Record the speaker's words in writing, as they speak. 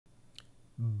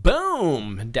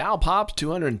Boom! Dow pops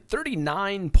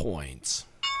 239 points.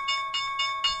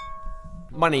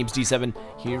 My name's D7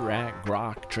 here at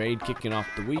Grok Trade, kicking off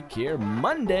the week here,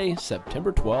 Monday,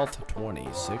 September 12th,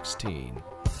 2016.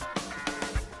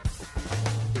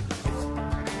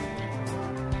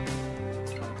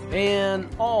 And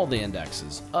all the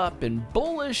indexes up in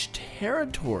bullish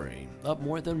territory, up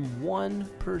more than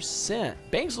 1%.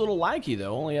 Bank's a little laggy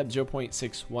though, only up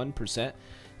 0.61%.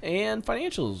 And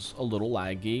financials a little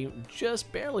laggy,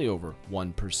 just barely over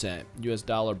 1%. US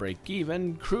dollar break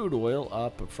even, crude oil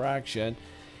up a fraction,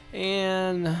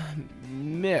 and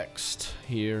mixed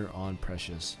here on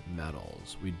precious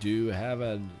metals. We do have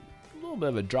a little bit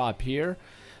of a drop here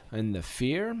in the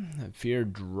fear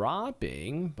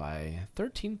dropping by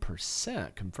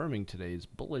 13%, confirming today's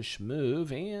bullish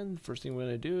move. And first thing we're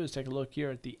going to do is take a look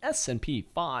here at the S&P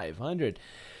 500.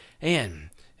 And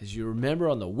as you remember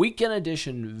on the weekend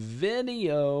edition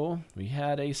video, we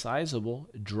had a sizable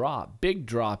drop, big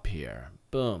drop here.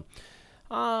 Boom.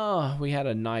 We had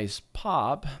a nice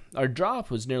pop. Our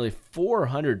drop was nearly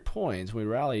 400 points. We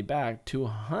rallied back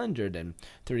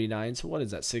 239. So what is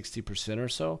that, 60% or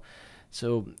so?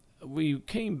 So we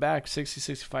came back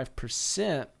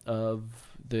 65% of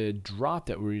the drop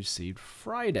that we received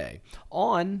Friday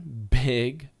on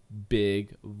big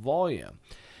volume.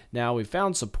 Now, we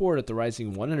found support at the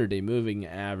rising 100-day moving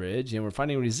average, and we're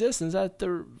finding resistance at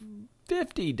the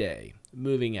 50-day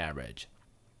moving average.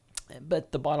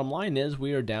 But the bottom line is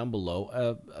we are down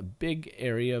below a big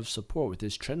area of support with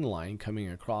this trend line coming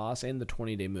across and the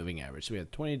 20-day moving average. So we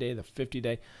have the 20-day, the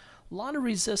 50-day, a lot of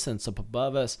resistance up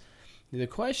above us. The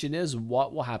question is,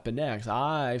 what will happen next?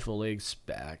 I fully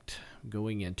expect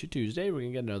going into Tuesday, we're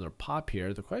going to get another pop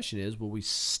here. The question is, will we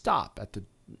stop at the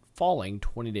falling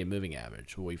 20-day moving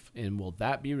average? And will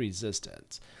that be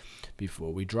resistance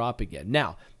before we drop again?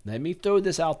 Now, let me throw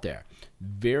this out there.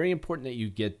 Very important that you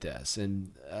get this.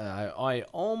 And I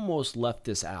almost left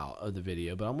this out of the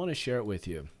video, but I'm going to share it with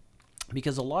you,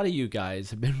 because a lot of you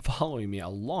guys have been following me a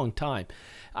long time.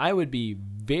 I would be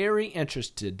very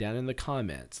interested down in the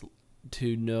comments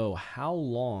to know how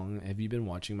long have you been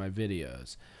watching my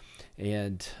videos.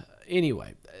 And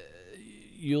anyway,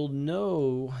 you'll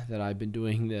know that I've been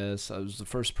doing this. I was the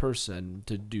first person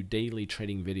to do daily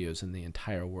trading videos in the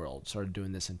entire world. Started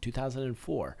doing this in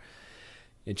 2004.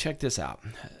 And check this out.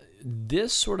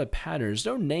 This sort of pattern, there's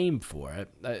no name for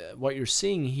it. What you're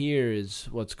seeing here is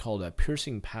what's called a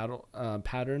piercing pattern,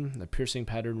 a piercing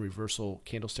pattern, reversal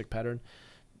candlestick pattern.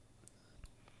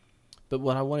 But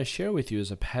what I want to share with you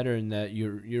is a pattern that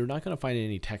you're not going to find in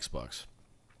any textbooks.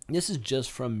 This is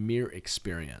just from mere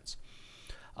experience.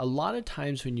 A lot of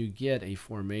times when you get a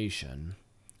formation,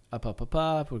 up,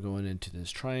 we're going into this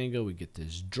triangle, we get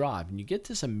this drop, and you get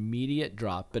this immediate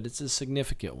drop, but it's a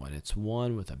significant one. It's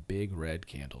one with a big red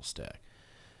candlestick.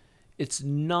 It's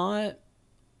not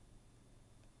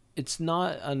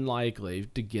unlikely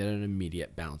to get an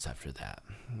immediate bounce after that.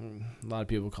 A lot of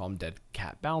people call them dead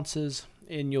cat bounces,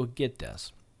 and you'll get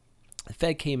this. The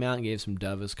Fed came out and gave some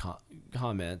dovish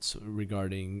comments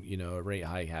regarding, a rate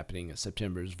hike happening in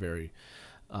September is very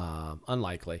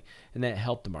unlikely, and that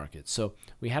helped the market. So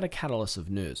we had a catalyst of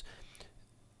news.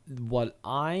 What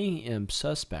I am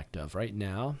suspect of right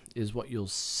now is what you'll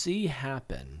see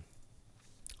happen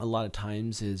a lot of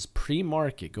times is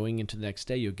pre-market going into the next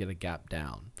day, you'll get a gap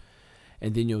down.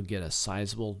 And then you'll get a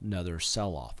sizable another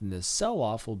sell-off. And this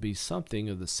sell-off will be something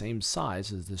of the same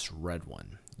size as this red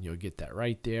one. You'll get that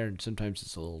right there, and sometimes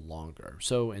it's a little longer.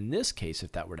 So in this case,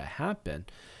 if that were to happen,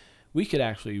 we could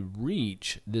actually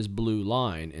reach this blue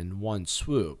line in one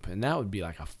swoop. And that would be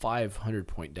like a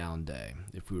 500-point down day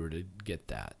if we were to get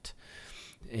that.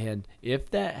 And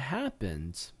if that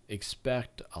happens,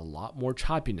 expect a lot more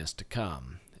choppiness to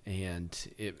come. And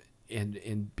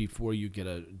before you get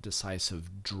a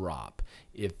decisive drop.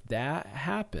 If that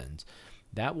happens,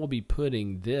 that will be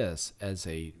putting this as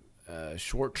a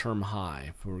short-term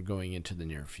high for going into the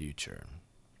near future.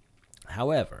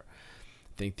 However,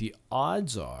 I think the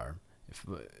odds are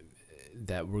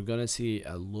that we're going to see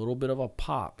a little bit of a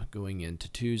pop going into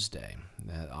Tuesday.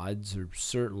 The odds are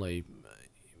certainly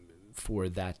for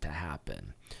that to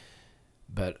happen.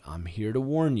 But I'm here to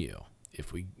warn you,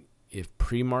 if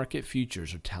pre-market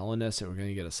futures are telling us that we're going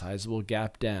to get a sizable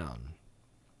gap down,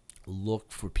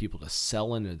 look for people to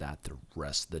sell into that the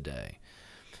rest of the day.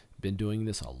 Been doing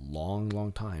this a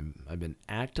long time. I've been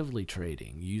actively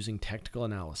trading using technical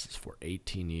analysis for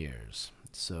 18 years.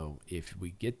 So if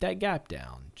we get that gap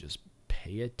down, just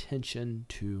pay attention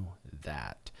to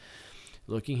that.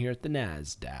 Looking here at the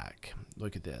NASDAQ,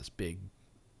 look at this big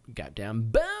gap down,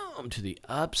 boom. boom, to the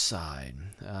upside.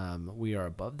 We are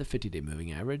above the 50-day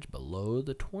moving average, below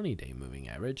the 20-day moving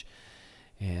average.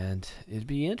 And it'd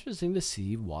be interesting to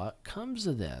see what comes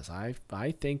of this. I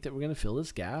think that we're going to fill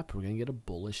this gap. We're going to get a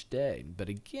bullish day. But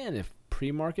again, if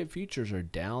pre-market futures are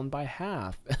down by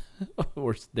half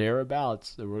or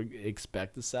thereabouts, so we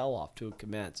expect the sell-off to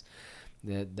commence.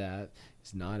 That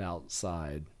is not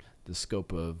outside the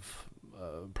scope of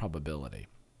probability.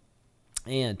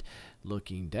 And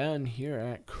looking down here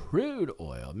at crude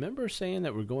oil, remember saying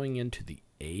that we're going into the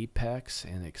apex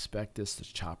and expect this to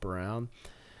chop around?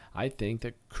 I think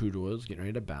that crude oil is getting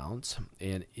ready to bounce,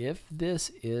 and if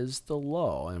this is the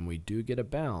low and we do get a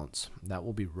bounce, that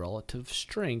will be relative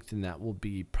strength, and that will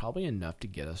be probably enough to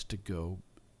get us to go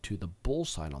to the bull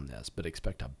side on this. But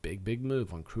expect a big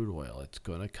move on crude oil. It's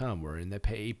going to come. We're in the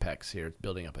apex here. It's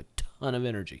building up a ton of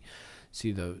energy.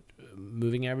 See the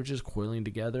moving averages coiling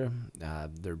together.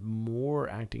 They're more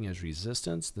acting as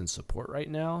resistance than support right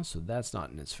now, so that's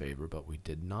not in its favor. But we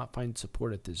did not find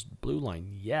support at this blue line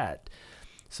yet.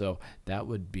 So that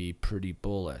would be pretty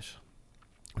bullish.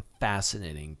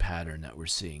 Fascinating pattern that we're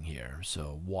seeing here.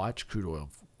 So watch crude oil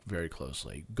very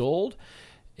closely. Gold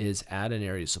is at an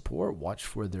area of support. Watch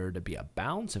for there to be a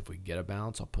bounce. If we get a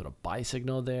bounce, I'll put a buy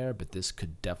signal there, but this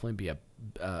could definitely be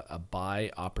a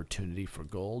buy opportunity for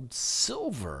gold.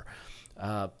 Silver.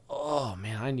 Oh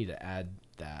man, I need to add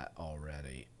that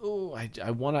already. Oh,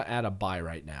 I want to add a buy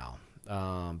right now.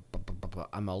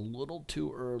 I'm a little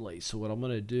too early, so what I'm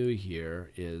going to do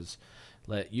here is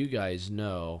let you guys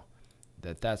know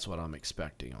that that's what I'm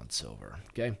expecting on silver.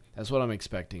 Okay, that's what I'm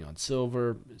expecting on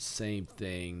silver. Same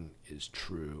thing is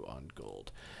true on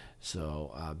gold.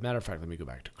 So matter of fact, let me go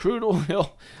back to crude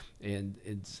oil, and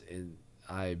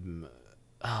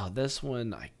this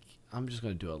one I'm just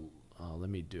going to do let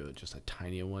me do it just a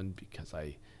tiny one because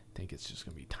I think it's just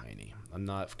going to be tiny. I'm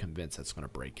not convinced that's going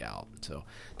to break out. So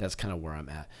that's kind of where I'm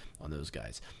at on those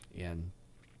guys. And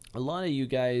a lot of you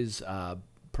guys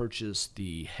purchased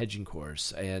the hedging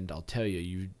course, and I'll tell you,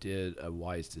 you did a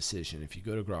wise decision. If you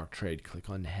go to Grok Trade, click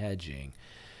on hedging.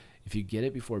 If you get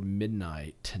it before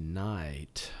midnight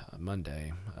tonight,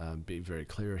 Monday, be very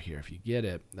clear here. If you get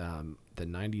it, the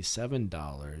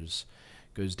 $97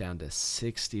 goes down to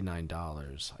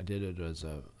 $69. I did it as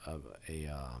a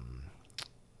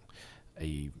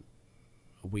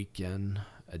weekend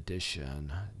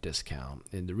edition discount,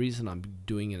 and the reason I'm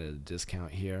doing it at a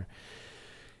discount here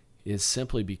is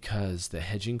simply because the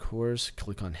hedging course,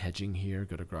 click on hedging here,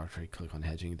 go to Grok Trade, click on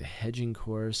hedging. The hedging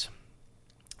course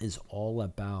is all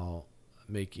about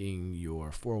making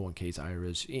your 401ks,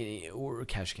 IRAs, or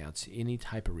cash accounts, any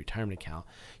type of retirement account.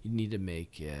 You need to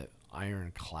make it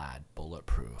ironclad,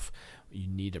 bulletproof. You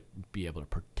need to be able to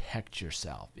protect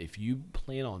yourself. If you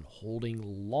plan on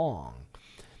holding long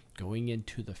going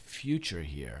into the future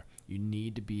here, you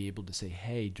need to be able to say,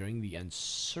 hey, during the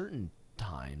uncertain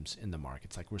times in the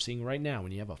markets like we're seeing right now,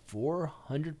 when you have a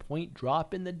 400-point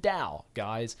drop in the Dow,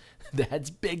 guys, that's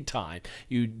big time.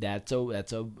 That's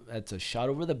a shot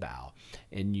over the bow,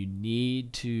 and you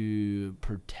need to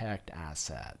protect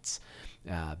assets.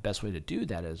 Best way to do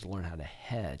that is learn how to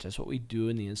hedge. That's what we do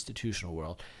in the institutional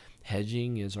world.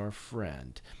 Hedging is our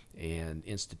friend, and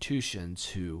institutions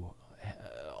who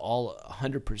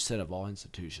 100% of all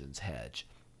institutions hedge.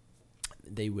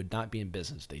 They would not be in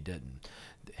business if they didn't.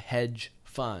 Hedge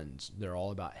funds, they're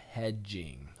all about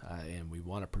hedging, and we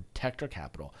want to protect our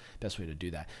capital. Best way to do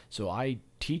that. So I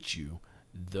teach you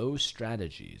those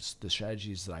strategies, the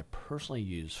strategies that I personally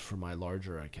use for my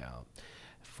larger account,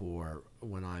 for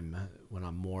when I'm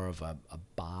more of a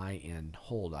buy and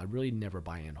hold. I really never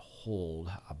buy and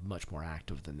hold. I'm much more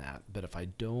active than that. But if I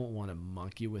don't want to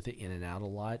monkey with it in and out a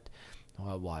lot,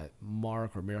 what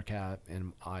Mark or Meerkat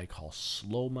and I call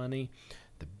slow money,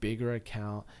 the bigger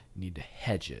account, you need to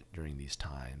hedge it during these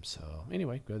times. So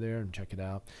anyway, go there and check it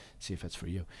out, see if it's for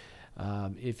you.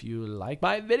 If you like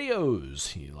my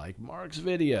videos, you like Mark's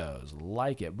videos,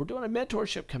 like it. We're doing a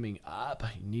mentorship coming up.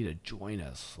 You need to join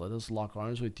us. Let us lock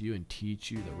arms with you and teach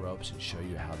you the ropes and show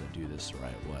you how to do this the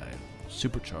right way.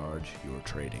 Supercharge your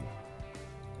trading.